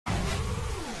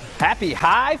Happy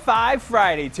High Five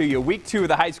Friday to you. Week 2 of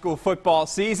the high school football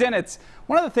season. It's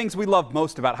one of the things we love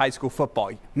most about high school football.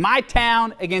 My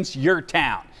town against your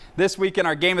town. This week in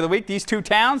our game of the week, these two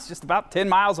towns just about 10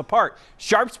 miles apart.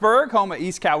 Sharpsburg, home of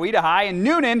East Coweta High, and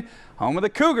Newnan, home of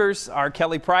the Cougars. Our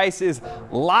Kelly Price is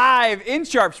live in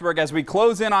Sharpsburg as we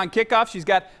close in on kickoff. She's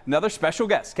got another special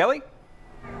guest. Kelly?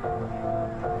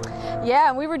 Yeah,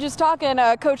 and we were just talking,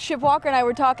 Coach Chip Walker and I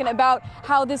were talking about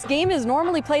how this game is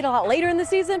normally played a lot later in the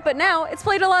season, but now it's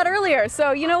played a lot earlier.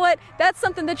 So you know what? That's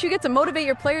something that you get to motivate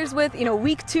your players with. You know,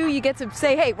 week 2, you get to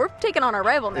say, hey, we're taking on our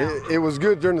rival now. It was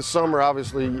good during the summer,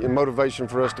 obviously, and motivation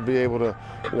for us to be able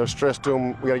to, stress to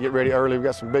them, we got to get ready early. We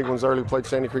got some big ones early. We played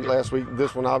Sandy Creek last week.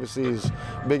 This one obviously is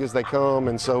big as they come,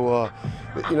 and so,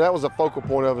 that was a focal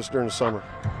point of us during the summer.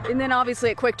 And then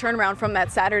obviously a quick turnaround from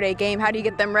that Saturday game. How do you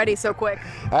get them ready so quick?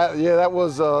 Yeah, that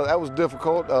was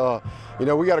difficult.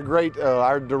 We got a great,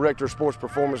 our director of sports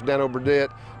performance, Dan Burdett,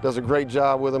 does a great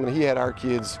job with them, and he had our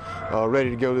kids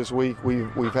ready to go this week.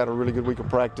 We've had a really good week of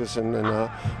practice, and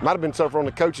might have been tougher on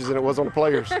the coaches than it was on the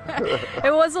players.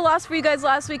 It was a loss for you guys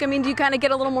last week. I mean, do you kind of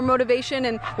get a little more motivation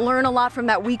and learn a lot from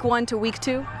that week 1 to week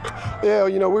 2? Yeah,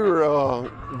 we were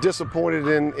disappointed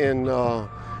in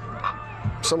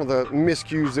some of the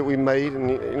miscues that we made, and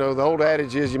the old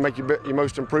adage is you make your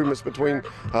most improvements between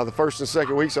the first and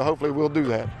second week, so hopefully we'll do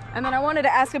that. And then I wanted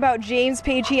to ask about James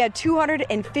Page. He had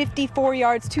 254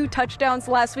 yards, 2 touchdowns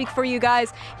last week for you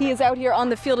guys. He is out here on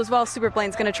the field as well.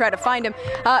 Superplane's going to try to find him.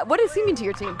 What does he mean to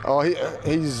your team? Oh,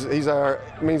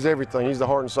 means everything. He's the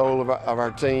heart and soul of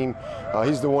our team.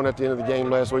 He's the one at the end of the game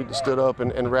last week that stood up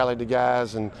and rallied the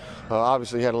guys, and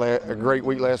obviously he had a great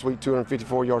week last week,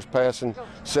 254 yards passing,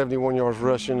 71 yards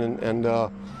rushing,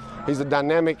 and he's a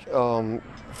dynamic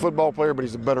football player, but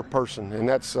he's a better person, and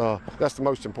that's the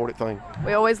most important thing.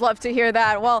 We always love to hear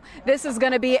that. Well, this is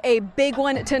going to be a big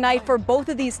one tonight for both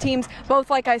of these teams. Both,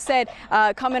 like I said,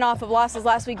 coming off of losses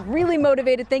last week, really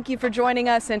motivated. Thank you for joining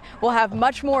us, and we'll have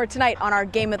much more tonight on our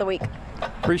Game of the Week.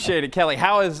 Appreciate it, Kelly.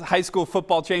 How has high school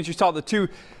football changed? You saw the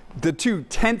two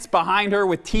tents behind her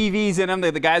with TVs in them.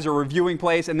 The guys are reviewing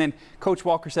plays, and then Coach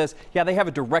Walker says, yeah, they have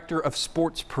a director of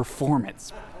sports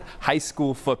performance. High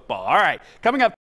school football. All right, coming up.